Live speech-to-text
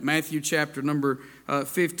Matthew chapter number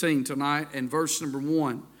 15 tonight and verse number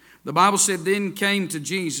 1. The Bible said, Then came to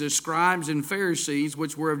Jesus scribes and Pharisees,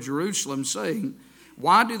 which were of Jerusalem, saying,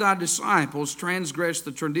 Why do thy disciples transgress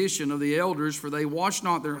the tradition of the elders? For they wash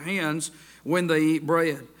not their hands when they eat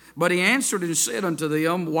bread. But he answered and said unto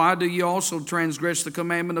them, Why do ye also transgress the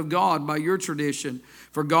commandment of God by your tradition?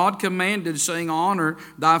 For God commanded, saying, Honor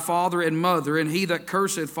thy father and mother, and he that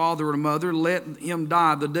curseth father or mother, let him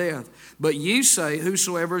die the death. But ye say,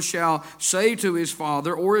 Whosoever shall say to his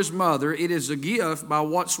father or his mother, It is a gift by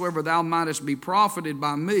whatsoever thou mightest be profited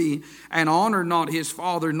by me, and honor not his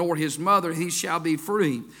father nor his mother, he shall be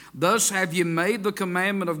free. Thus have ye made the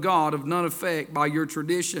commandment of God of none effect by your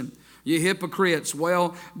tradition. Ye hypocrites,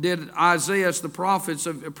 well did Isaiah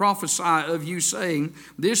the prophesy of you, saying,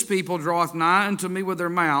 This people draweth nigh unto me with their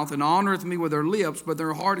mouth, and honoreth me with their lips, but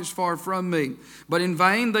their heart is far from me. But in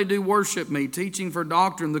vain they do worship me, teaching for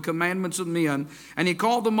doctrine the commandments of men. And he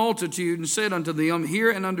called the multitude, and said unto them, Hear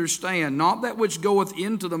and understand, not that which goeth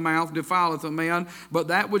into the mouth defileth a man, but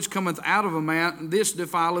that which cometh out of a man, this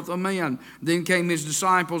defileth a man. Then came his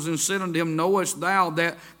disciples, and said unto him, Knowest thou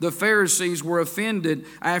that the Pharisees were offended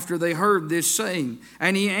after they heard this saying?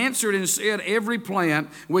 And he answered and said, Every plant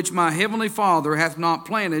which my heavenly Father hath not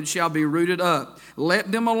planted shall be rooted up.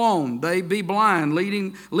 Let them alone. They be blind,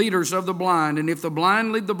 leaders of the blind. And if the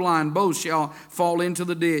blind lead the blind, both shall fall into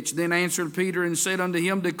the ditch. Then answered Peter and said unto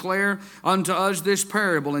him, Declare unto us this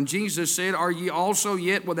parable. And Jesus said, Are ye also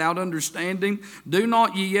yet without understanding? Do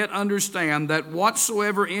not ye yet understand that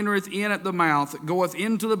whatsoever entereth in at the mouth goeth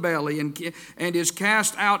into the belly, and is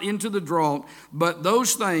cast out into the draught? But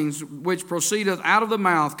those things which proceedeth out of the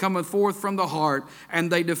mouth cometh forth from the heart,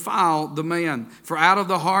 and they defile the man. For out of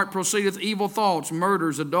the heart proceedeth evil thoughts,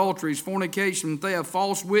 murders, adulteries, fornication, theft,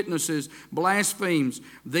 false witnesses, blasphemies.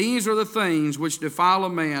 These are the things which defile a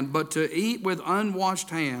man, but to eat with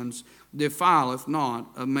unwashed hands defileth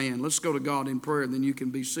not a man. Let's go to God in prayer, and then you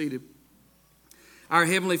can be seated. Our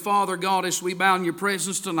Heavenly Father, God, as we bow in your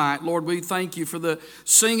presence tonight, Lord, we thank you for the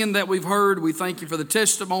singing that we've heard. We thank you for the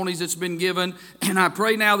testimonies that's been given. And I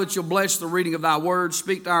pray now that you'll bless the reading of thy word,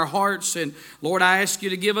 speak to our hearts. And Lord, I ask you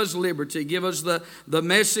to give us liberty. Give us the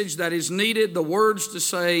message that is needed, the words to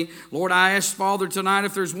say. Lord, I ask, Father, tonight,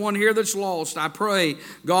 if there's one here that's lost, I pray,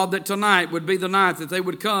 God, that tonight would be the night that they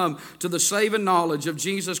would come to the saving knowledge of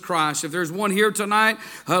Jesus Christ. If there's one here tonight,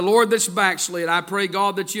 Lord, that's backslid, I pray,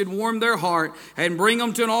 God, that you'd warm their heart and bring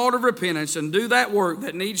them to an altar of repentance and do that work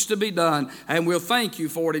that needs to be done. And we'll thank you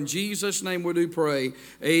for it. In Jesus' name we do pray.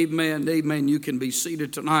 Amen. Amen. You can be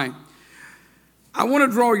seated tonight. I want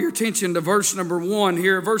to draw your attention to verse number 1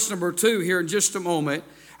 here, verse number 2 here in just a moment.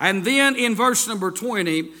 And then in verse number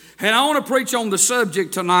 20, and I want to preach on the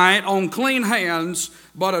subject tonight on clean hands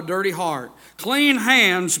but a dirty heart. Clean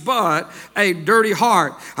hands, but a dirty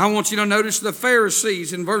heart. I want you to notice the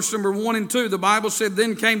Pharisees in verse number 1 and 2. The Bible said,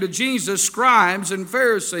 Then came to Jesus scribes and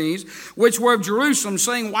Pharisees, which were of Jerusalem,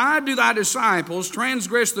 saying, Why do thy disciples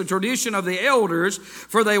transgress the tradition of the elders?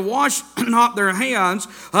 For they wash not their hands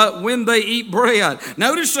when they eat bread.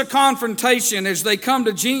 Notice the confrontation as they come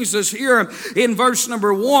to Jesus here in verse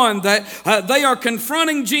number 1, that they are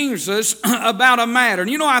confronting Jesus about a matter.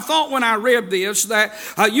 And you know, I thought when I read this that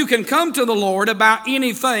you can come to the Lord about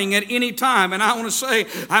anything at any time. And I want to say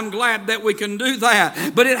I'm glad that we can do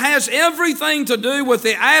that. But it has everything to do with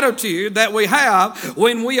the attitude that we have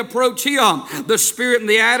when we approach Him. The spirit and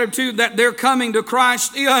the attitude that they're coming to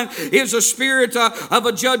Christ in is a spirit of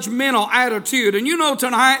a judgmental attitude. And you know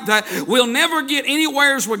tonight that we'll never get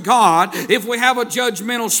anywheres with God if we have a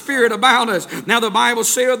judgmental spirit about us. Now the Bible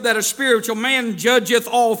said that a spiritual man judgeth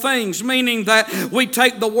all things, meaning that we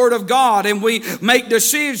take the Word of God and we make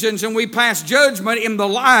decisions and we pass judgment in the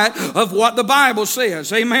light of what the Bible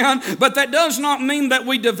says. Amen. But that does not mean that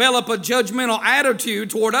we develop a judgmental attitude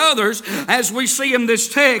toward others as we see in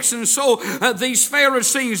this text. And so these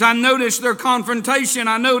Pharisees, I noticed their confrontation.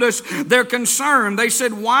 I noticed their concern. They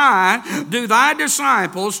said, Why do thy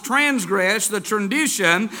disciples transgress the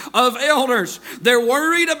tradition of elders? They're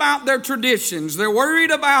worried about their traditions. They're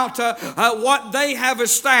worried about what they have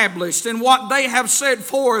established and what they have set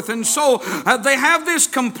forth. And so they have this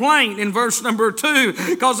complaint in verse number 2,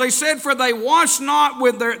 because they said, For they wash not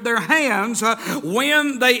with their hands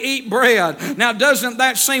when they eat bread. Now, doesn't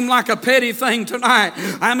that seem like a petty thing tonight?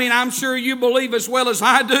 I mean, I'm sure you believe as well as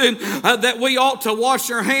I do that we ought to wash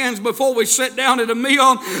our hands before we sit down at a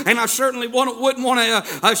meal. And I certainly wouldn't want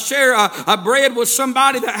to share a bread with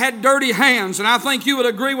somebody that had dirty hands. And I think you would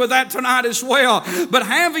agree with that tonight as well. But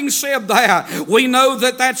having said that, we know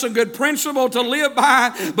that that's a good principle to live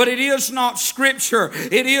by, but it is not Scripture.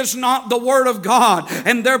 It is not the Word of God.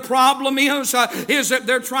 And their problem is that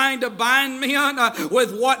they're trying to bind men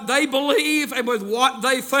with what they believe and with what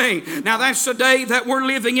they think. Now that's the day that we're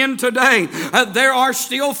living in today. There are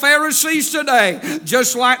still Pharisees today,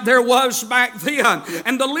 just like there was back then.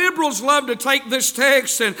 And the liberals love to take this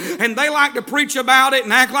text and they like to preach about it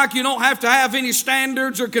and act like you don't have to have any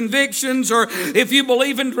standards or convictions, or if you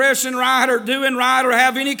believe in dressing right or doing right or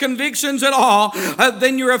have any convictions at all,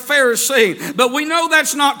 then you're a Pharisee. But we know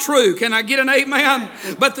that's not true. Can I get an amen?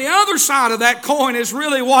 But the other side of that coin is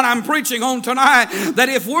really what I'm preaching on tonight, that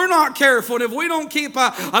if we're not careful, if we don't keep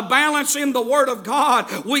a balance in the Word of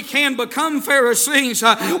God, we can become Pharisees.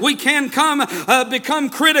 We can become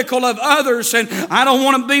critical of others, and I don't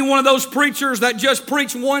want to be one of those preachers that just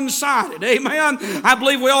preach one-sided. Amen? I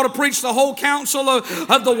believe we ought to preach the whole counsel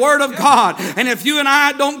of the Word of God. And if you and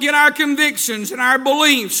I don't get our convictions and our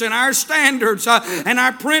beliefs and our standards and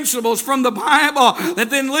our principles from the Bible,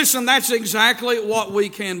 then listen, that's exactly what we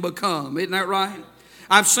can become. Isn't that right?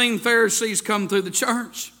 I've seen Pharisees come through the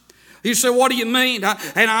church. You say, what do you mean?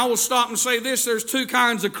 And I will stop and say this: there's two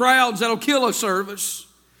kinds of crowds that'll kill a service.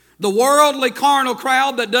 The worldly, carnal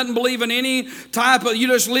crowd that doesn't believe in any type of, you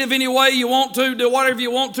just live any way you want to, do whatever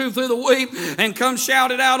you want to through the week, and come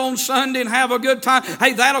shout it out on Sunday and have a good time.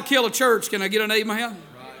 Hey, that'll kill a church. Can I get an amen? Right.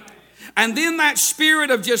 And then that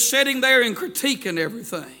spirit of just sitting there and critiquing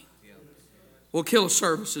everything will kill a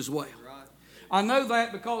service as well. Right. I know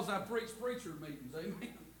that because I preach preacher meetings. Amen.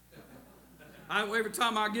 Every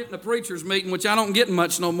time I get in a preacher's meeting, which I don't get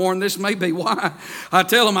much no more, and this may be why, I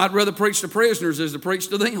tell them I'd rather preach to prisoners as to preach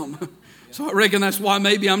to them. So I reckon that's why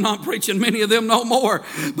maybe I'm not preaching many of them no more.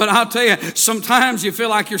 But I'll tell you, sometimes you feel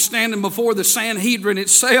like you're standing before the Sanhedrin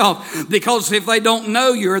itself, because if they don't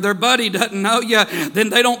know you or their buddy doesn't know you,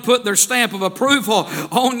 then they don't put their stamp of approval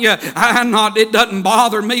on you. It doesn't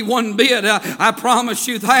bother me one bit. I promise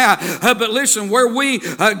you that. But listen, where we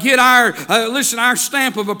get our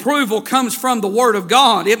stamp of approval comes from the Word of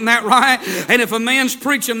God. Isn't that right? And if a man's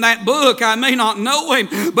preaching that book, I may not know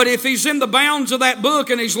him, but if he's in the bounds of that book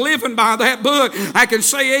and he's living by that book, I can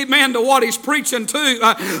say amen to what he's preaching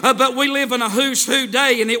to. But we live in a who's who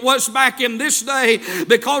day, and it was back in this day,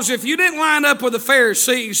 because if you didn't line up with the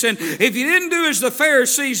Pharisees, and if you didn't do as the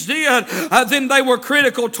Pharisees did, then they were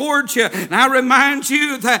critical towards you. And I remind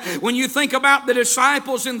you that when you think about the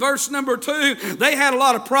disciples in verse number 2, they had a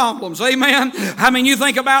lot of problems. Amen. I mean, you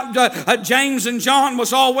think about James and John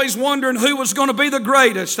was always wondering who was going to be the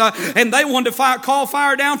greatest, and they wanted to call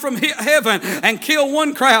fire down from heaven and kill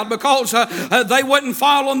one crowd because they wasn't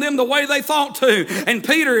following them the way they thought to. And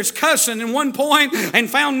Peter is cussing in one point and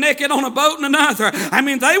found naked on a boat in another. I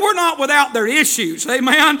mean, they were not without their issues.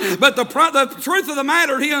 Amen. But the truth of the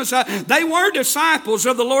matter is they were disciples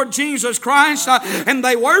of the Lord Jesus Christ, and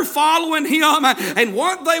they were following Him. And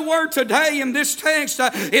what they were today in this text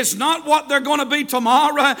is not what they're going to be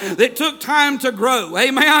tomorrow. It took time to grow.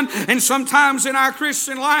 Amen. And sometimes in our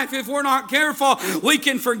Christian life, if we're not careful, we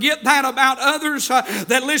can forget that about others.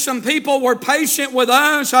 That listen, people were patient with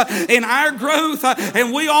us in our growth,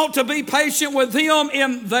 and we ought to be patient with them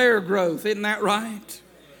in their growth. Isn't that right?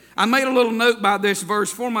 I made a little note by this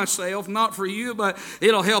verse for myself, not for you, but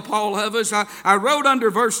it'll help all of us. I wrote under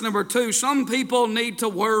verse number 2, some people need to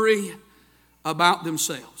worry about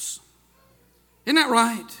themselves. Isn't that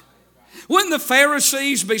right? Wouldn't the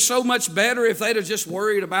Pharisees be so much better if they'd have just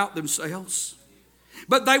worried about themselves?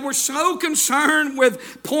 But they were so concerned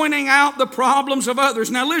with pointing out the problems of others.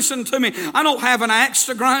 Now listen to me. I don't have an axe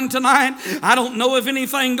to grind tonight. I don't know of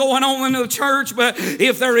anything going on in the church, but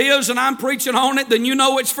if there is and I'm preaching on it, then you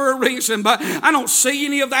know it's for a reason. But I don't see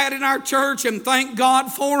any of that in our church, and thank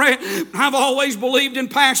God for it. I've always believed in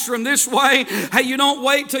pastoring this way. Hey, you don't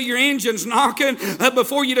wait till your engine's knocking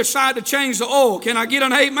before you decide to change the oil. Can I get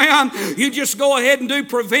an amen? You just go ahead and do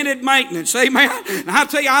preventive maintenance. Amen. And I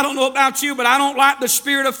tell you, I don't know about you, but I don't like the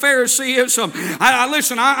spirit of Phariseeism.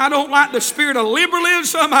 I don't like the spirit of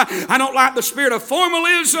liberalism. I don't like the spirit of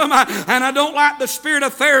formalism. And I don't like the spirit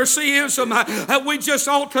of Phariseeism. We just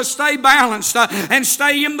ought to stay balanced and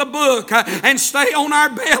stay in the book and stay on our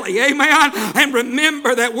belly. Amen. And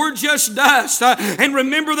remember that we're just dust. And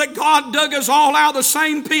remember that God dug us all out of the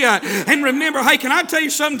same pit. And remember, hey, can I tell you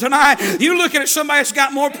something tonight? You looking at somebody that's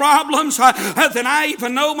got more problems than I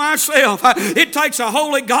even know myself. It takes a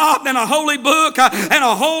holy God and a holy book and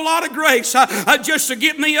a whole lot of grace just to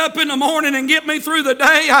get me up in the morning and get me through the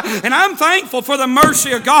day. And I'm thankful for the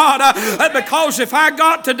mercy of God because if I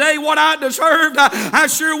got today what I deserved, I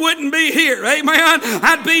sure wouldn't be here. Amen.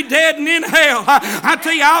 I'd be dead and in hell. I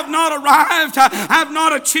tell you, I've not arrived. I've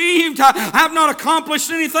not achieved. I've not accomplished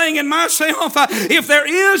anything in myself. If there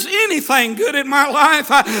is anything good in my life,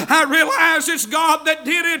 I realize it's God that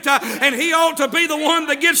did it, and He ought to be the one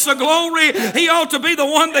that gets the glory. He ought to be the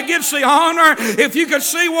one that gets the honor. If you could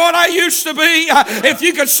see what I used to be, if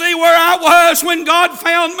you could see where I was when God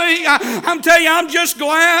found me, I'm telling you, I'm just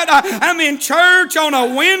glad I'm in church on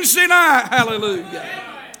a Wednesday night. Hallelujah.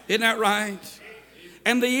 Isn't that right?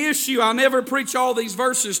 And the issue, I'll never preach all these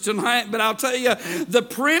verses tonight, but I'll tell you, the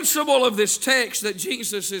principle of this text that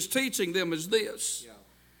Jesus is teaching them is this.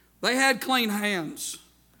 They had clean hands,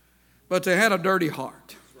 but they had a dirty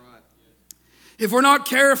heart. If we're not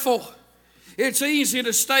careful, it's easy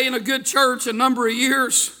to stay in a good church a number of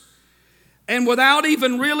years and without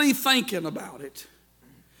even really thinking about it.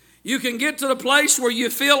 You can get to the place where you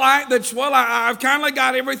feel like that, well, I've kind of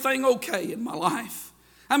got everything okay in my life.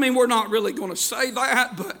 I mean, we're not really going to say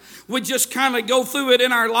that, but we just kind of go through it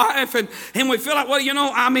in our life, and we feel like, well, you know,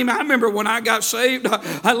 I mean, I remember when I got saved,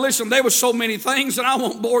 listen, there were so many things, and I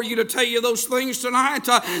won't bore you to tell you those things tonight,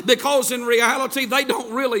 because in reality, they don't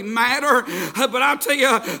really matter. But I'll tell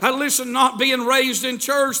you, listen, not being raised in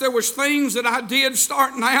church, there was things that I did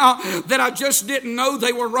starting out that I just didn't know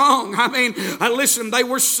they were wrong. I mean, listen, it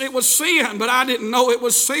was sin, but I didn't know it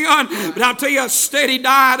was sin. But I'll tell you, a steady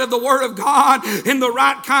diet of the Word of God in the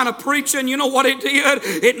right kind of preaching, you know what it did?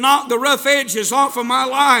 It knocked the rough edges off of my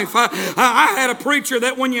life. I had a preacher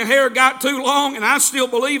that when your hair got too long, and I still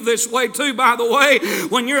believe this way too, by the way,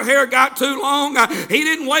 when your hair got too long, he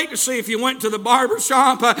didn't wait to see if you went to the barber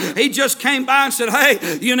shop. He just came by and said,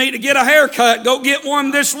 hey, you need to get a haircut. Go get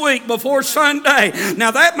one this week before Sunday.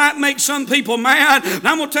 Now that might make some people mad, and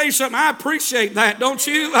I'm going to tell you something, I appreciate that, don't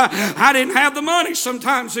you? I didn't have the money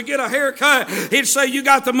sometimes to get a haircut. He'd say, you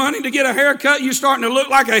got the money to get a haircut? You're starting to look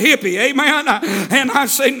like a hippie, amen? And I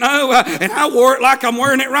say, no, and I wore it like I'm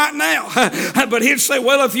wearing it right now. But he'd say,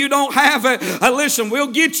 well, if you don't have it, listen,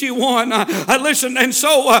 we'll get you one. Listen, and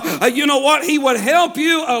so, you know what? He would help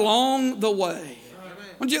you along the way.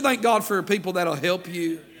 Don't you thank God for people that'll help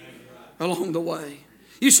you along the way?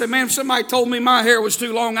 You say, man, if somebody told me my hair was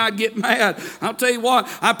too long, I'd get mad. I'll tell you what,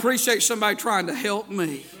 I appreciate somebody trying to help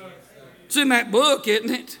me. It's in that book, isn't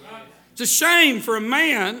it? It's a shame for a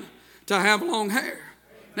man to have long hair.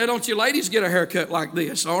 Now, don't you ladies get a haircut like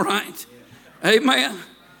this, all right? Amen.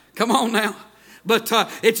 Come on now. But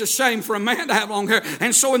it's a shame for a man to have long hair.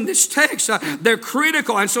 And so in this text, they're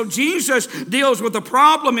critical. And so Jesus deals with the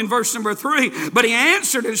problem in verse number 3. But he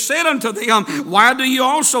answered and said unto them, why do you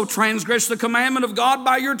also transgress the commandment of God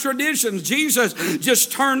by your traditions? Jesus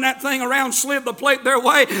just turned that thing around, slid the plate their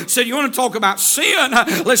way, said, you want to talk about sin?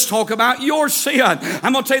 Let's talk about your sin.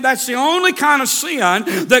 I'm going to tell you, that's the only kind of sin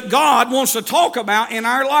that God wants to talk about in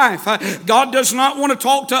our life. God does not want to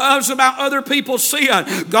talk to us about other people's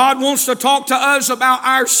sin. God wants to talk to us about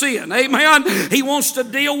our sin. Amen. He wants to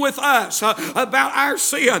deal with us about our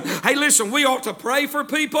sin. Hey, listen, we ought to pray for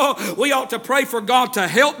people. We ought to pray for God to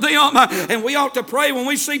help them. And we ought to pray when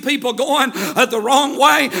we see people going the wrong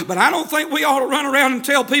way. But I don't think we ought to run around and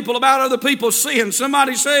tell people about other people's sin.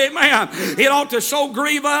 Somebody say, amen. It ought to so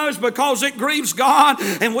grieve us because it grieves God.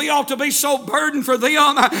 And we ought to be so burdened for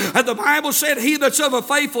them. The Bible said, he that's of a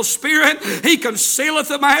faithful spirit, he concealeth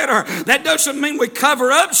the matter. That doesn't mean we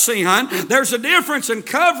cover up sin. There's a difference in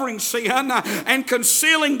covering sin and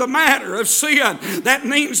concealing the matter of sin. That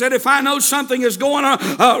means that if I know something is going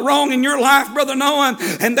wrong in your life, Brother Noah,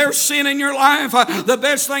 and there's sin in your life, the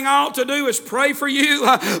best thing I ought to do is pray for you.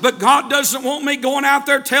 But God doesn't want me going out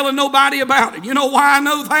there telling nobody about it. You know why I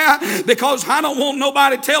know that? Because I don't want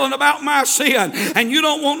nobody telling about my sin, and you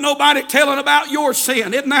don't want nobody telling about your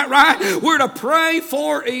sin. Isn't that right? We're to pray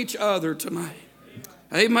for each other tonight.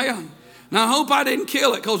 Amen. Now, I hope I didn't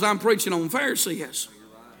kill it because I'm preaching on Pharisees.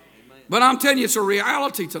 But I'm telling you, it's a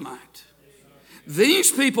reality tonight.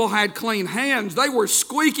 These people had clean hands. They were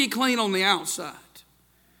squeaky clean on the outside.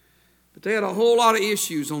 But they had a whole lot of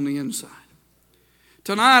issues on the inside.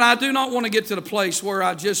 Tonight, I do not want to get to the place where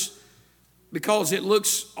I just, because it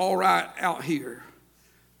looks all right out here,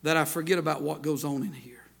 that I forget about what goes on in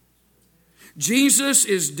here. Jesus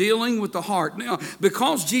is dealing with the heart. Now,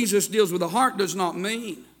 because Jesus deals with the heart does not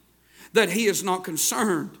mean that he is not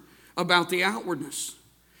concerned about the outwardness.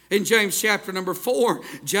 In James chapter number 4,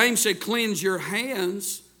 James said, cleanse your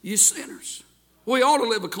hands, you sinners. We ought to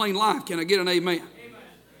live a clean life. Can I get an amen? Amen.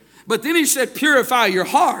 But then he said, purify your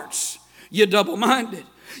hearts, you double-minded.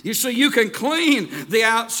 You see, you can clean the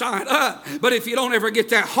outside up, but if you don't ever get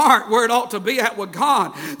that heart where it ought to be at with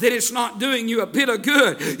God, then it's not doing you a bit of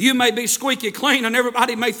good. You may be squeaky clean and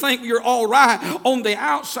everybody may think you're all right on the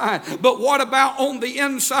outside, but what about on the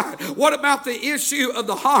inside? What about the issue of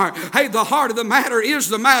the heart? Hey, the heart of the matter is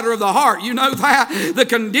the matter of the heart. You know that? The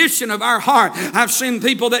condition of our heart. I've seen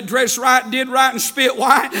people that dress right, did right, and spit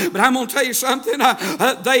white, but I'm going to tell you something.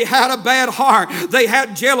 They had a bad heart. They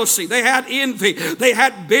had jealousy. They had envy. They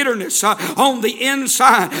had bitterness on the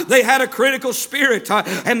inside. They had a critical spirit.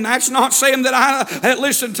 And that's not saying that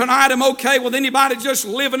listen, tonight I'm okay with anybody just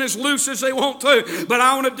living as loose as they want to. But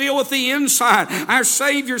I want to deal with the inside. Our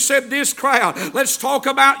Savior said this, crowd, let's talk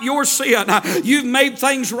about your sin. You've made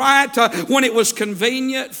things right when it was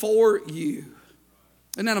convenient for you.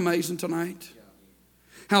 Isn't that amazing tonight?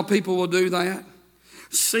 How people will do that.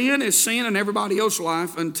 Sin is sin in everybody else's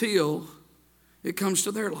life until it comes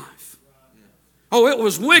to their life. Oh, it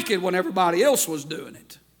was wicked when everybody else was doing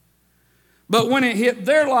it. But when it hit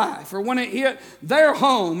their life or when it hit their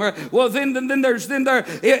home, then there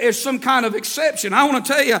is some kind of exception. I want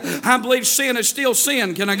to tell you, I believe sin is still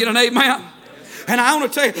sin. Can I get an amen? And I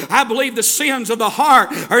want to tell you, I believe the sins of the heart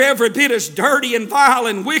are every bit as dirty and vile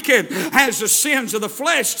and wicked as the sins of the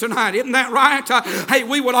flesh tonight. Isn't that right? Hey,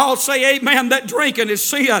 we would all say, amen, that drinking is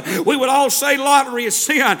sin. We would all say lottery is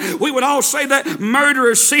sin. We would all say that murder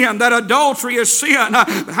is sin, that adultery is sin.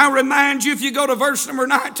 But I remind you, if you go to verse number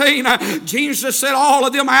 19, Jesus said all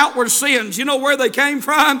of them outward sins. You know where they came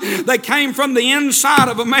from? They came from the inside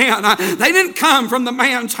of a man. They didn't come from the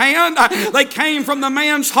man's hand. They came from the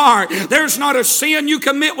man's heart. There's not a sin you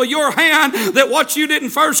commit with your hand that what you didn't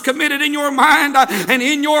first commit it in your mind and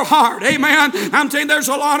in your heart. Amen. I'm telling you, there's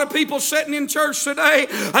a lot of people sitting in church today.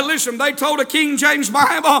 Listen, they told a King James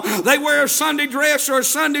Bible they wear a Sunday dress or a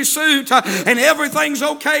Sunday suit and everything's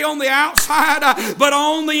okay on the outside, but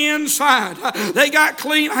on the inside they got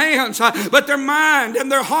clean hands, but their mind and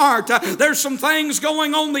their heart, there's some things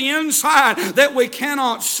going on the inside that we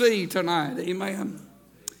cannot see tonight. Amen.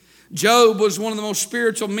 Job was one of the most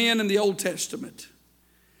spiritual men in the Old Testament.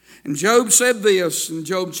 And Job said this in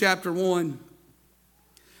Job chapter 1.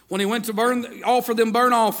 When he went to offer them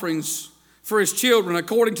burnt offerings for his children,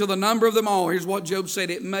 according to the number of them all, here's what Job said,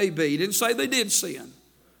 it may be. He didn't say they did sin.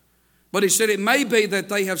 But he said it may be that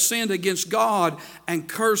they have sinned against God and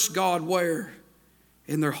cursed God where?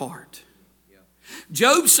 In their heart.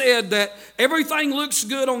 Job said that everything looks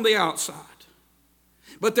good on the outside.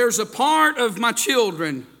 But there's a part of my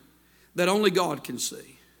children that only God can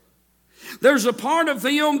see. There's a part of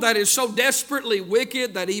them that is so desperately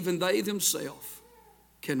wicked that even they themselves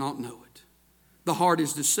cannot know it. The heart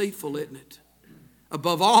is deceitful, isn't it?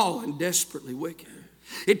 Above all, and desperately wicked.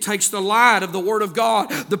 It takes the light of the Word of God,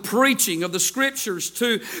 the preaching of the Scriptures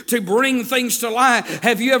to bring things to light.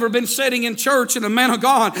 Have you ever been sitting in church and a man of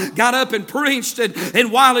God got up and preached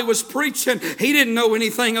and while he was preaching, he didn't know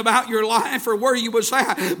anything about your life or where you was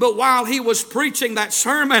at. But while he was preaching that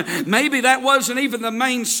sermon, maybe that wasn't even the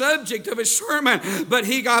main subject of his sermon, but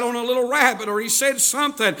he got on a little rabbit or he said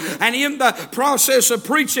something. And in the process of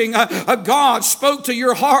preaching, God spoke to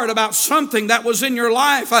your heart about something that was in your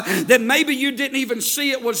life that maybe you didn't even see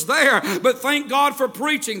it was there. But thank God for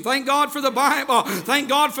preaching. Thank God for the Bible. Thank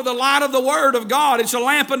God for the light of the Word of God. It's a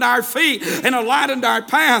lamp unto our feet and a light unto our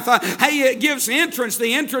path. Hey, it gives entrance.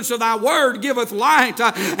 The entrance of thy Word giveth light.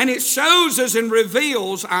 And it shows us and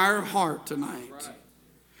reveals our heart tonight. Right.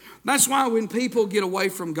 That's why when people get away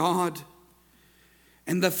from God,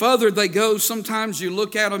 and the further they go, sometimes you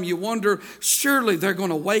look at them, you wonder, surely they're going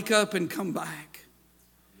to wake up and come back.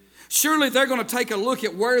 Surely they're going to take a look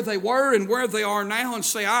at where they were and where they are now and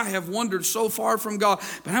say, I have wandered so far from God.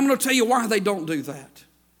 But I'm going to tell you why they don't do that.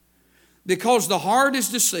 Because the heart is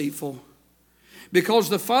deceitful. Because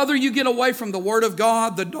the further you get away from the Word of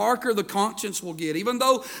God, the darker the conscience will get. Even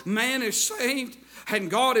though man is saved,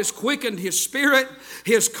 and God has quickened his spirit,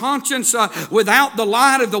 his conscience, without the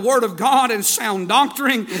light of the Word of God and sound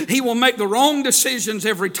doctrine, he will make the wrong decisions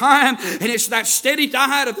every time. And it's that steady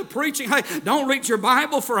diet of the preaching. Hey, don't read your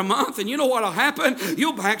Bible for a month, and you know what will happen?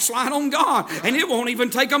 You'll backslide on God. And it won't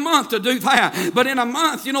even take a month to do that. But in a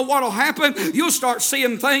month, you know what will happen? You'll start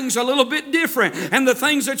seeing things a little bit different. And the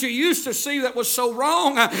things that you used to see that was so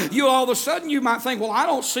wrong, you all of a sudden you might think, well, I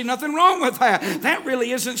don't see nothing wrong with that. That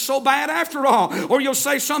really isn't so bad after all. Or Or you'll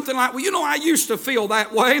say something like, well, you know, I used to feel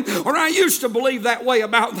that way, or I used to believe that way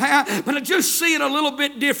about that, but I just see it a little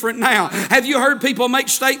bit different now. Have you heard people make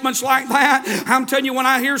statements like that? I'm telling you, when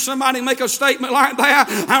I hear somebody make a statement like that,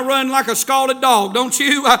 I run like a scalded dog, don't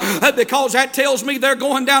you? Because that tells me they're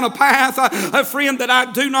going down a path, a friend, that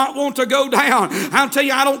I do not want to go down. I'll tell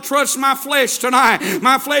you, I don't trust my flesh tonight.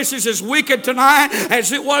 My flesh is as wicked tonight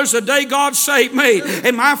as it was the day God saved me.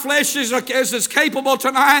 And my flesh is as capable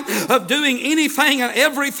tonight of doing anything and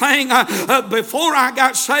everything before I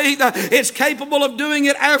got saved. It's capable of doing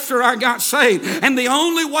it after I got saved. And the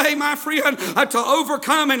only way, my friend, to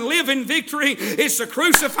overcome and live in victory is to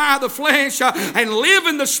crucify the flesh and live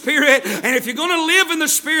in the Spirit. And if you're going to live in the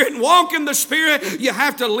Spirit and walk in the Spirit, you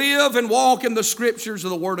have to live and walk in the Scriptures of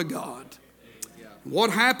the Word of God.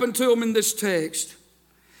 What happened to them in this text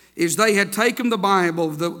is they had taken the Bible,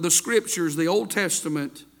 the Scriptures, the Old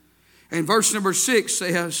Testament, and verse number 6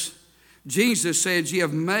 says, Jesus said, "Ye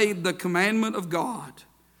have made the commandment of God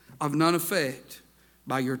of none effect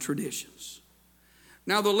by your traditions."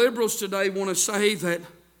 Now the liberals today want to say that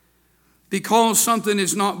because something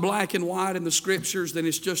is not black and white in the Scriptures, then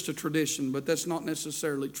it's just a tradition, but that's not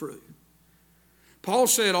necessarily true. Paul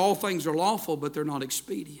said all things are lawful, but they're not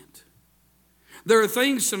expedient. There are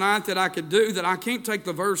things tonight that I could do that I can't take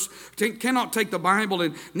the verse, cannot take the Bible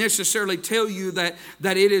and necessarily tell you that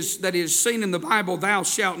it is seen in the Bible, thou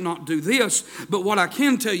shalt not do this. But what I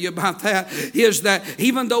can tell you about that is that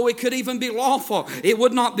even though it could even be lawful, it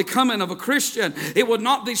would not be coming of a Christian. It would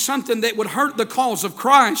not be something that would hurt the cause of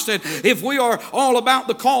Christ. And if we are all about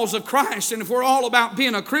the cause of Christ, and if we're all about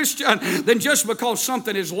being a Christian, then just because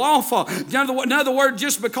something is lawful, in other words,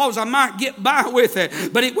 just because I might get by with it,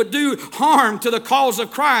 but it would do harm to the cause of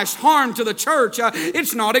Christ, harm to the church,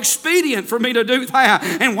 it's not expedient for me to do that.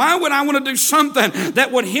 And why would I want to do something that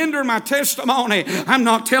would hinder my testimony? I'm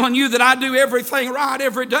not telling you that I do everything right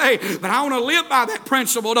every day, but I want to live by that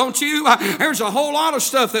principle, don't you? There's a whole lot of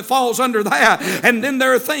stuff that falls under that. And then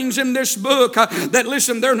there are things in this book that,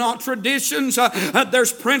 listen, they're not traditions.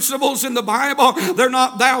 There's principles in the Bible. They're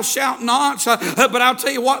not thou shalt nots, but I'll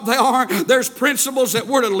tell you what they are. There's principles that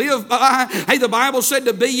we're to live by. Hey, the Bible said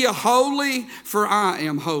to be ye holy, for I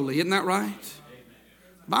am holy. Isn't that right?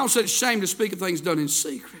 The Bible said it's shame to speak of things done in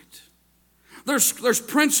secret. There's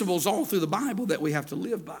principles all through the Bible that we have to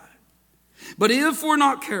live by. But if we're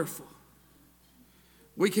not careful,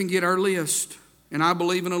 we can get our list. And I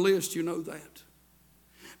believe in a list, you know that.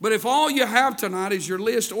 But if all you have tonight is your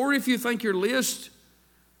list, or if you think your list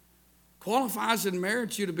qualifies and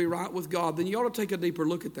merits you to be right with God, then you ought to take a deeper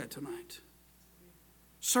look at that tonight.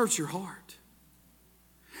 Search your heart.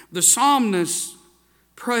 The psalmist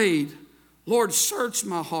prayed, Lord, search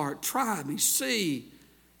my heart, try me, see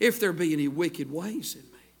if there be any wicked ways in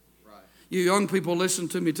me. Right. You young people, listen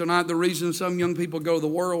to me tonight. The reason some young people go to the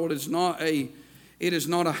world is it is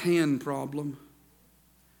not a hand problem.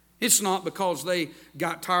 It's not because they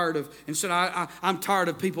got tired of and said, I'm tired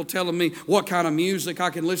of people telling me what kind of music I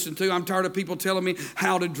can listen to. I'm tired of people telling me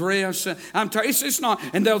how to dress. I'm tired. It's not,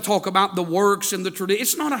 and they'll talk about the works and the tradition.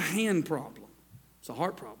 It's not a hand problem. It's a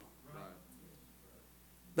heart problem.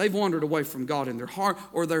 They've wandered away from God in their heart,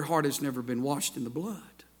 or their heart has never been washed in the blood.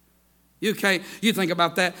 You think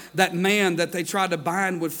about that man that they tried to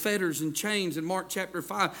bind with fetters and chains in Mark chapter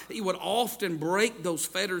 5. He would often break those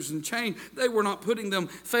fetters and chains. They were not putting them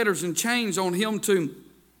fetters and chains on him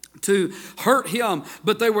to hurt him,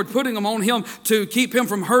 but they were putting them on him to keep him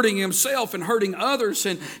from hurting himself and hurting others.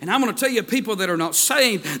 And I'm going to tell you, people that are not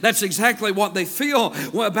saved, that's exactly what they feel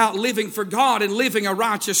about living for God and living a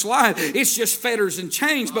righteous life. It's just fetters and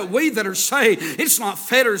chains. But we that are saved, it's not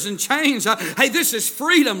fetters and chains. Hey, this is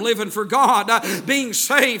freedom, living for God, being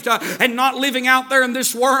saved and not living out there in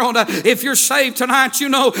this world. If you're saved tonight, you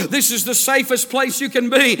know this is the safest place you can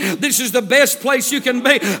be. This is the best place you can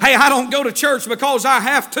be. Hey, I don't go to church because I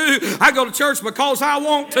have to. I go to church because I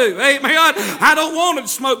want to. Amen. I don't want to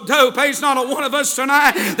smoke dope. There's not a one of us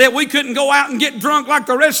tonight that we couldn't go out and get drunk like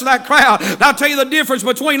the rest of that crowd. But I'll tell you the difference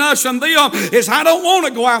between us and them is I don't want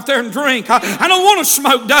to go out there and drink. I don't want to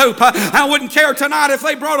smoke dope. I wouldn't care tonight if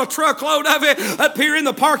they brought a truckload of it up here in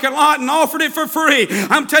the parking lot and offered it for free.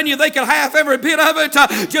 I'm telling you, they could have every bit of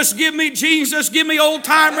it. Just give me Jesus. Give me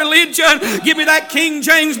old-time religion. Give me that King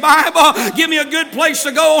James Bible. Give me a good place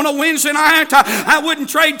to go on a Wednesday night. I wouldn't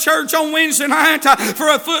trade church on Wednesday night for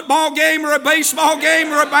a football game or a baseball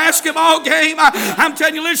game or a basketball game. I'm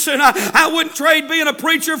telling you, listen, I wouldn't trade being a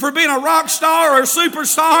preacher for being a rock star or a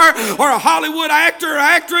superstar or a Hollywood actor or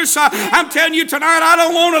actress. I'm telling you tonight, I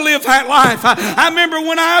don't want to live that life. I remember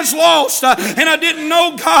when I was lost and I didn't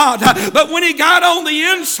know God, but when He got on the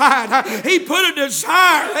inside, He put a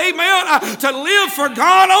desire, amen, to live for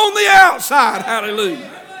God on the outside. Hallelujah.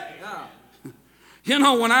 You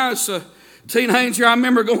know, when I was a teenager, I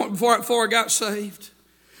remember going before I got saved.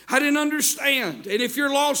 I didn't understand. And if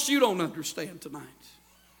you're lost, you don't understand tonight.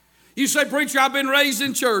 You say, preacher, I've been raised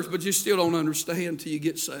in church, but you still don't understand until you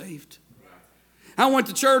get saved. I went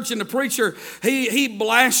to church and the preacher, he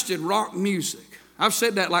blasted rock music. I've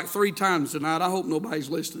said that like 3 times tonight. I hope nobody's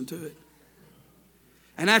listening to it.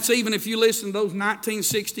 And that's even if you listen to those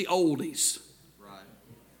 1960 oldies.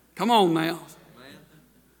 Come on now.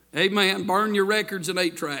 Amen. Burn your records and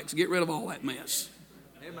 8 tracks. Get rid of all that mess.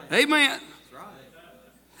 Amen.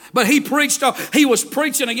 But he was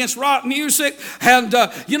preaching against rock music, and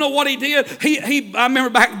you know what he did? I remember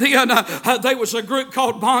back then, there was a group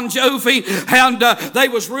called Bon Jovi, and they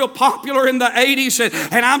was real popular in the 80s,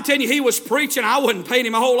 and I'm telling you, he was preaching. I wouldn't pay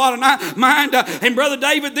him a whole lot of mind, and Brother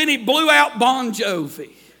David, then he blew out Bon Jovi.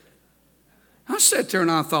 I sat there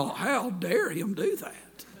and I thought, how dare him do that?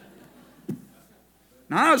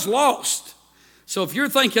 Now, I was lost. So if you're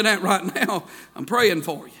thinking that right now, I'm praying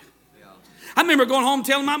for you. I remember going home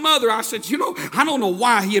telling my mother, I said, you know, I don't know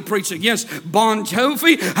why he had preached against Bon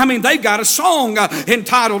Jovi. I mean, they've got a song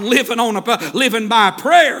entitled Living by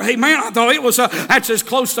Prayer. Amen. I thought that's as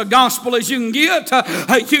close to gospel as you can get,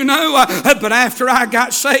 but after I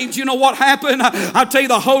got saved, you know what happened? I'll tell you,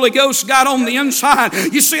 the Holy Ghost got on the inside.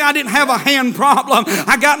 You see, I didn't have a hand problem.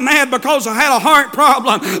 I got mad because I had a heart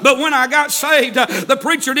problem. But when I got saved, the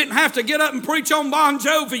preacher didn't have to get up and preach on Bon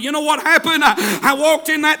Jovi. You know what happened? I walked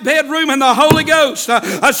in that bedroom and the Holy Ghost,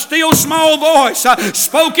 a still small voice,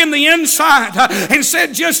 spoke in the inside and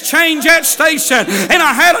said, just change that station. And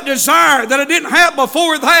I had a desire that I didn't have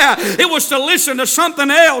before that. It was to listen to something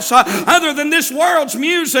else other than this world's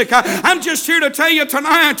music. I'm just here to tell you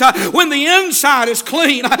tonight, when the inside is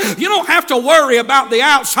clean, you don't have to worry about the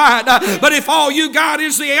outside. But if all you got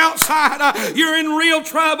is the outside, you're in real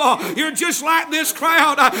trouble. You're just like this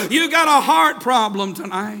crowd. You got a heart problem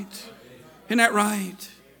tonight. Isn't that right?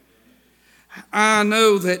 I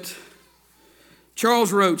know that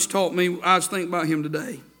Charles Roach taught me, I was thinking about him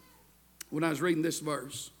today when I was reading this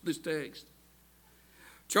verse, this text.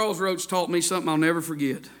 Charles Roach taught me something I'll never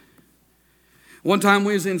forget. One time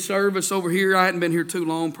we was in service over here. I hadn't been here too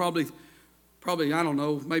long, probably I don't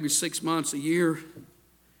know, maybe 6 months, a year.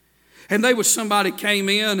 And there was somebody came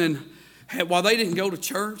in and while they didn't go to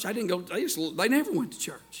church, they never went to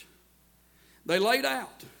church. They laid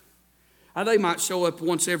out. They might show up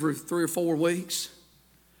once every 3 or 4 weeks.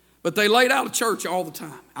 But they laid out of church all the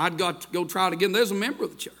time. I'd got to go try it again. There's a member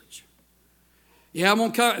of the church. Yeah, I'm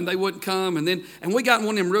going to come. And they wouldn't come. And we got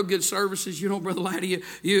one of them real good services. You know, Brother Laddie,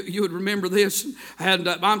 you would remember this. And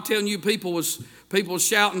I'm telling you, people was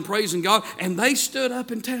shouting, praising God. And they stood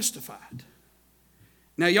up and testified.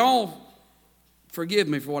 Now, y'all forgive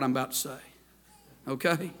me for what I'm about to say.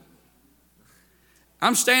 Okay?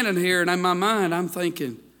 I'm standing here and in my mind I'm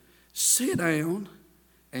thinking, sit down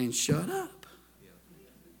and shut up.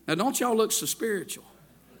 Now, don't y'all look so spiritual.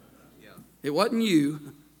 It wasn't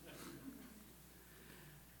you.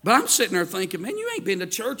 But I'm sitting there thinking, man, you ain't been to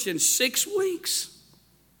church in 6 weeks.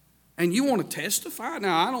 And you want to testify?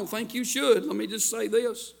 Now, I don't think you should. Let me just say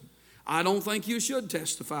this. I don't think you should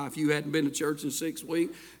testify if you hadn't been to church in 6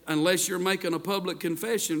 weeks, unless you're making a public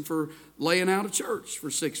confession for laying out of church for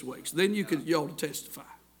 6 weeks. Then you ought to testify.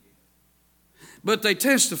 But they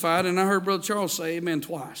testified, and I heard Brother Charles say amen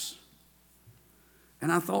twice.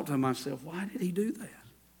 And I thought to myself, why did he do that?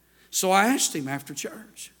 So I asked him after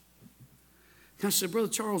church. I said, Brother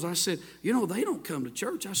Charles, I said, you know, they don't come to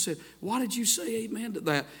church. I said, why did you say amen to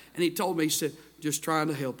that? And he told me, he said, just trying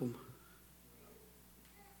to help them.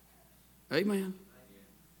 Amen.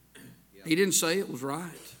 He didn't say it was right.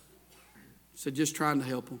 He said, just trying to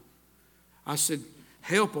help them. I said,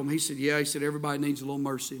 help them? He said, yeah. He said, everybody needs a little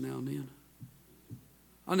mercy now and then.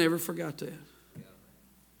 I never forgot that.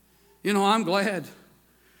 You know, I'm glad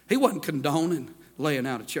he wasn't condoning laying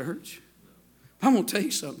out of church. I'm going to tell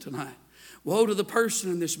you something tonight. Woe to the person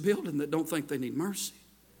in this building that don't think they need mercy.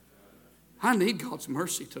 I need God's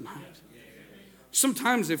mercy tonight.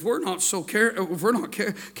 Sometimes if we're not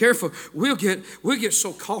careful, we'll get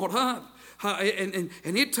so caught up. And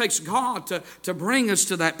it takes God to bring us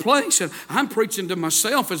to that place. And I'm preaching to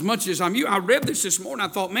myself as much as I'm you. I read this morning. I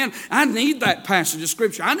thought, man, I need that passage of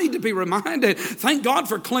Scripture. I need to be reminded. Thank God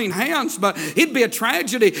for clean hands, but it'd be a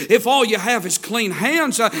tragedy if all you have is clean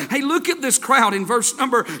hands. Hey, look at this crowd in verse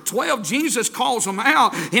number 12. Jesus calls them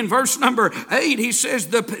out. In verse number 8, he says,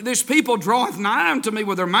 this people draweth nigh unto me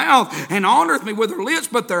with their mouth and honoreth me with their lips,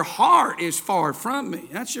 but their heart is far from me.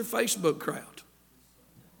 That's your Facebook crowd.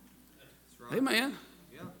 Right. Amen.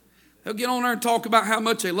 Yeah. They'll get on there and talk about how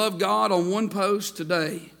much they love God on one post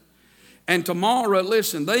today. And tomorrow,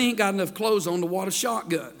 listen, they ain't got enough clothes on to wad a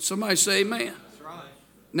shotgun. Somebody say amen. That's right.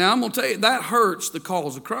 Now, I'm going to tell you, that hurts the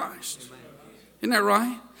cause of Christ. Amen. Isn't that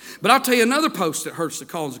right? But I'll tell you another post that hurts the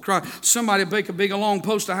cause of Christ. Somebody make a big long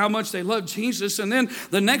post of how much they love Jesus, and then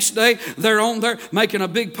the next day they're on there making a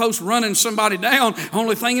big post running somebody down.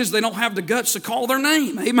 Only thing is they don't have the guts to call their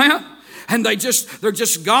name. Amen? And they're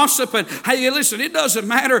just gossiping. Hey, listen, it doesn't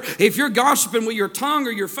matter if you're gossiping with your tongue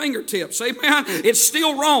or your fingertips. Amen? It's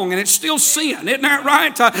still wrong and it's still sin. Isn't that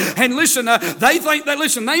right? And listen, they think that,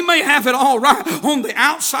 listen, they may have it all right on the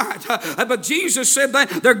outside. But Jesus said that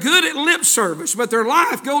they're good at lip service, but their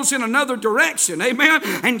life goes in another direction. Amen?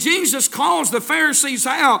 And Jesus calls the Pharisees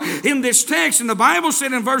out in this text. And the Bible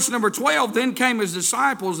said in verse number 12, then came his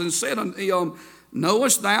disciples and said unto him,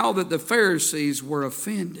 knowest thou that the Pharisees were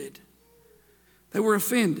offended? They were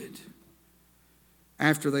offended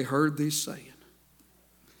after they heard this saying.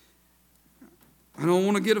 I don't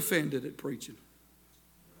want to get offended at preaching.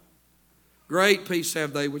 Great peace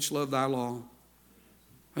have they which love thy law,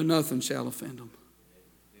 and nothing shall offend them.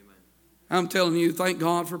 Amen. I'm telling you, thank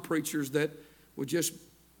God for preachers that would just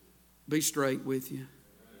be straight with you.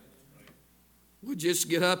 Would just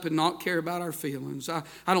get up and not care about our feelings. I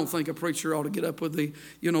don't think a preacher ought to get up with the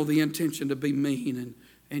intention to be mean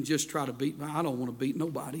and just try to beat. I don't want to beat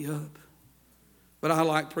nobody up. But I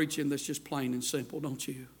like preaching that's just plain and simple, don't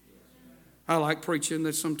you? I like preaching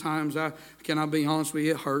that sometimes, can I be honest with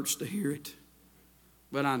you, it hurts to hear it.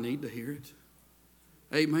 But I need to hear it.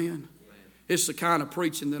 Amen. It's the kind of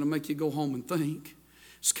preaching that'll make you go home and think.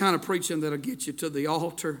 It's the kind of preaching that'll get you to the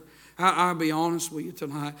altar. I'll be honest with you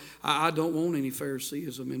tonight. I don't want any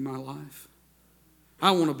Phariseeism in my life.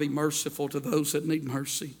 I want to be merciful to those that need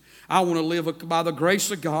mercy. I want to live by the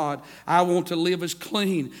grace of God. I want to live as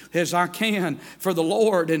clean as I can for the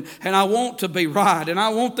Lord. And I want to be right. And I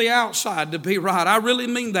want the outside to be right. I really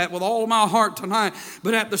mean that with all of my heart tonight.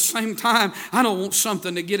 But at the same time, I don't want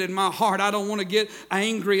something to get in my heart. I don't want to get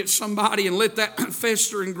angry at somebody and let that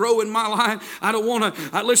fester and grow in my life. I don't want to,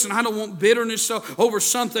 I don't want bitterness over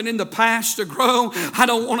something in the past to grow. I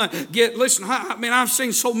don't want to get, I've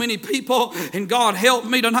seen so many people, and God help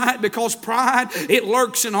me tonight, because pride, it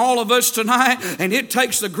lurks in all of us tonight, and it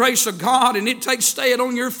takes the grace of God, and it takes staying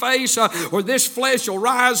on your face, or this flesh will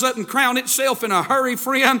rise up and crown itself in a hurry,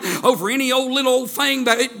 friend, over any little thing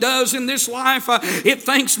that it does in this life. It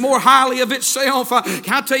thinks more highly of itself.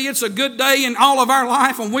 Can I tell you, it's a good day in all of our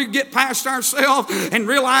life when we get past ourselves and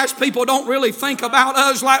realize people don't really think about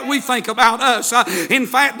us like we think about us. In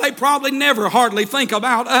fact, they probably never hardly think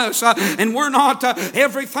about us, and we're not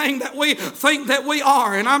everything that we think that we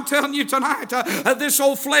are. And I'm telling you tonight, this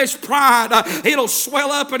old flesh pride, it'll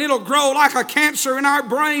swell up and it'll grow like a cancer in our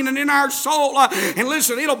brain and in our soul. And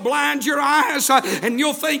listen, it'll blind your eyes, and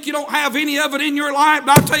you'll think you don't have any of it in your life.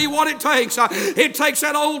 But I'll tell you what it takes. It takes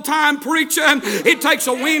that old time preaching. It takes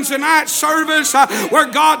a Wednesday night service where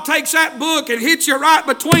God takes that book and hits you right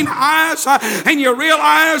between the eyes, and you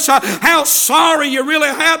realize how sorry you really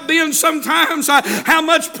have been sometimes, how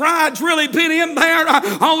much pride's really been in there.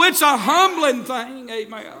 Oh, it's a humbling thing.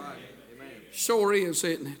 Amen. Sure is,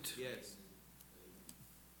 isn't it? Yes.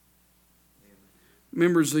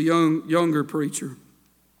 Remember, as a younger preacher,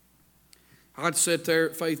 I'd sit there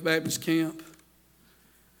at Faith Baptist Camp,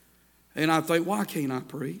 and I'd think, why can't I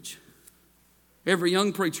preach? Every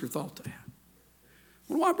young preacher thought that.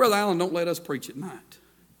 Well, why Brother Allen don't let us preach at night?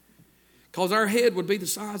 Because our head would be the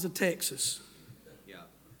size of Texas. Yeah.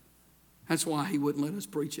 That's why he wouldn't let us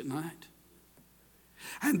preach at night.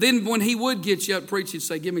 And then when he would get you up preaching, he'd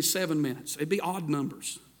say, give me 7 minutes. It'd be odd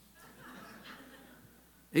numbers.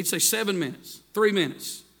 He'd say 7 minutes, 3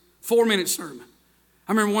 minutes, 4 minute sermon.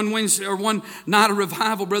 I remember one night of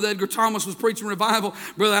revival, Brother Edgar Thomas was preaching revival.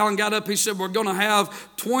 Brother Allen got up, he said, we're going to have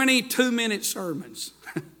 22-minute sermons.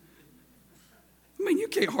 I mean, you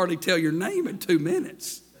can't hardly tell your name in 2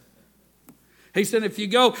 minutes. He said, if you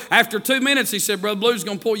go after 2 minutes, he said, Brother Blue's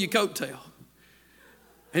going to pull your coattail.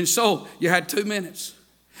 And so you had 2 minutes.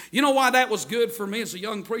 You know why that was good for me as a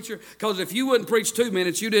young preacher? Because if you wouldn't preach 2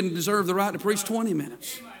 minutes, you didn't deserve the right to preach 20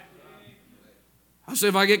 minutes. I said,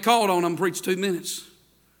 if I get called on, I'm preach 2 minutes.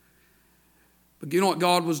 But you know what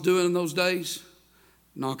God was doing in those days?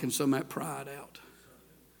 Knocking some of that pride out.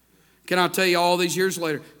 Can I tell you, all these years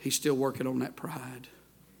later, He's still working on that pride.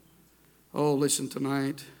 Oh, listen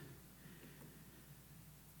tonight.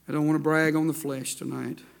 I don't want to brag on the flesh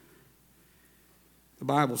tonight. The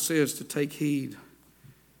Bible says to take heed.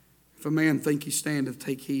 If a man think he standeth,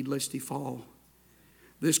 take heed lest he fall.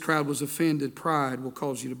 This crowd was offended. Pride will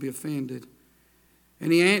cause you to be offended.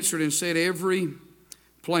 And He answered and said, every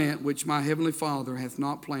plant which my heavenly Father hath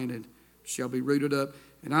not planted shall be rooted up.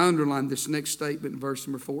 And I underlined this next statement in verse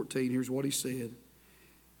number 14. Here's what He said.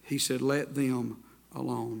 He said, let them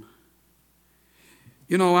alone.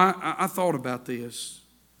 You know, I thought about this.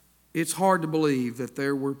 It's hard to believe that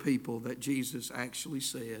there were people that Jesus actually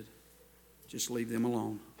said, just leave them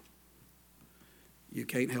alone. You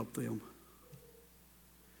can't help them.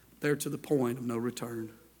 They're to the point of no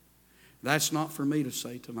return. That's not for me to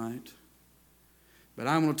say tonight. But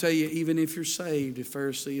I'm going to tell you, even if you're saved, if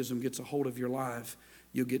Phariseeism gets a hold of your life,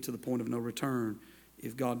 you'll get to the point of no return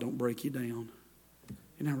if God don't break you down.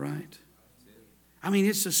 Isn't that right? I mean,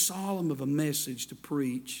 it's as solemn of a message to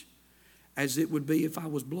preach as it would be if I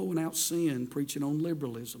was blowing out sin preaching on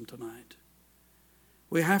liberalism tonight.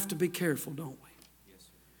 We have to be careful, don't we? Yes,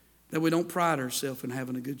 sir. That we don't pride ourselves in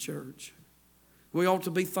having a good church. We ought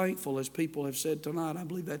to be thankful, as people have said tonight. I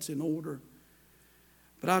believe that's in order.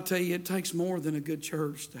 But I'll tell you, it takes more than a good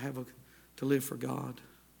church to live for God.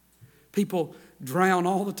 People drown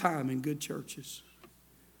all the time in good churches.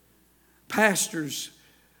 Pastors,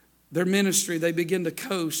 their ministry, they begin to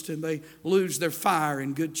coast and they lose their fire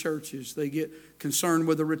in good churches. They get concerned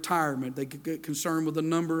with the retirement. They get concerned with the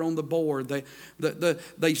number on the board. They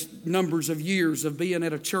numbers of years of being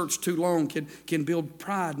at a church too long can build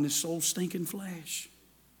pride in this soul stinking flesh.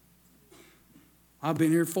 I've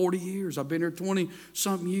been here 40 years. I've been here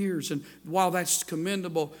 20-something years. And while that's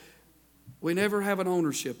commendable, we never have an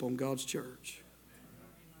ownership on God's church.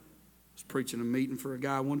 I was preaching a meeting for a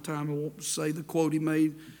guy one time. I won't say the quote he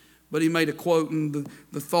made, but he made a quote and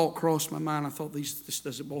the thought crossed my mind. I thought, this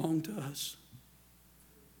doesn't belong to us.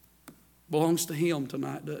 It belongs to Him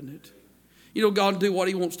tonight, doesn't it? You know, God will do what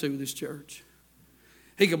He wants to with this church.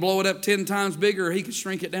 He could blow it up 10 times bigger, or He could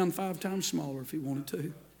shrink it down 5 times smaller if He wanted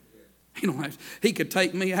to. He could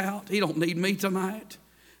take me out. He don't need me tonight.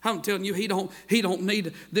 I'm telling you, he don't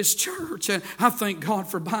need this church. And I thank God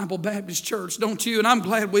for Bible Baptist Church, don't you? And I'm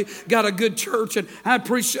glad we got a good church. And I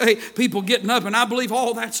appreciate people getting up. And I believe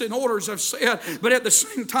all that's in order, as I've said. But at the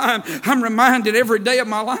same time, I'm reminded every day of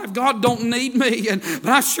my life, God don't need me. But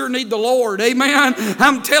I sure need the Lord. Amen.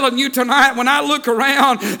 I'm telling you tonight, when I look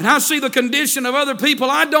around and I see the condition of other people,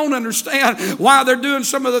 I don't understand why they're doing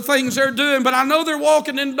some of the things they're doing. But I know they're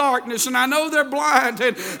walking in darkness. And I know they're blind.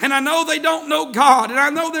 And I know they don't know God. And I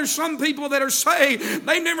know there's some people that are saved.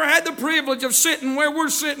 They never had the privilege of sitting where we're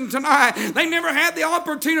sitting tonight. They never had the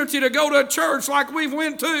opportunity to go to a church like we've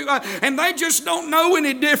went to, and they just don't know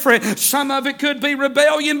any different. Some of it could be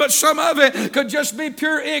rebellion, but some of it could just be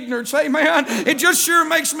pure ignorance. Amen. It just sure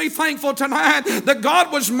makes me thankful tonight that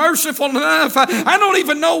God was merciful enough. I don't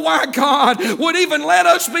even know why God would even let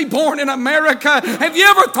us be born in America. Have you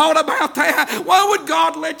ever thought about that? Why would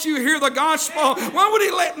God let you hear the gospel? Why would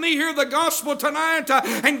He let me hear the gospel tonight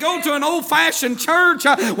and go to an old-fashioned church?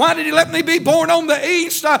 Why did He let me be born on the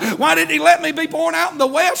east? Why did He let me be born out in the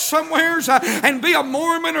west somewheres and be a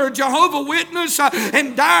Mormon or a Jehovah Witness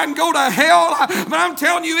and die and go to hell? But I'm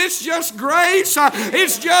telling you, it's just grace.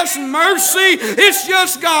 It's just mercy. It's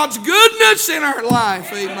just God's goodness in our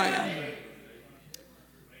life. Amen.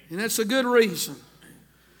 And that's a good reason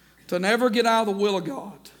to never get out of the will of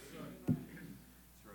God.